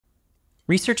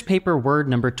Research paper word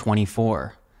number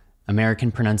 24.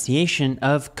 American pronunciation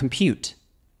of compute.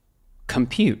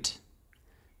 Compute.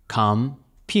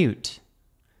 Com-pute.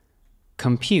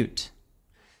 Compute.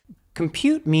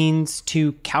 Compute means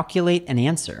to calculate an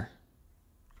answer.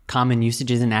 Common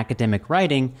usages in academic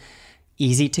writing: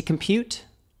 easy to compute,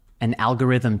 an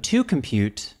algorithm to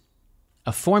compute,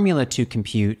 a formula to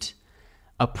compute,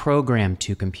 a program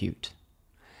to compute.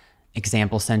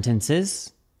 Example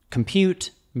sentences: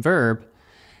 compute, verb.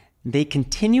 They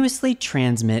continuously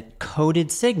transmit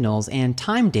coded signals and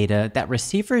time data that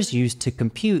receivers use to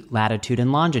compute latitude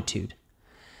and longitude.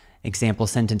 Example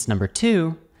sentence number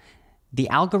 2, the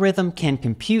algorithm can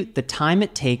compute the time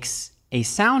it takes a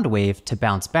sound wave to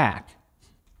bounce back.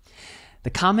 The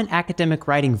common academic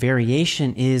writing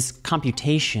variation is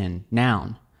computation,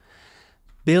 noun.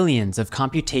 Billions of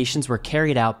computations were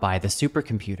carried out by the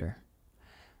supercomputer.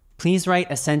 Please write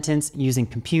a sentence using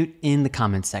compute in the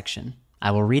comments section. I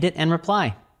will read it and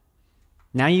reply.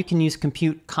 Now you can use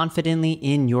compute confidently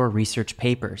in your research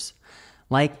papers.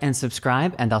 Like and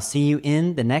subscribe, and I'll see you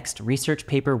in the next research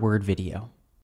paper word video.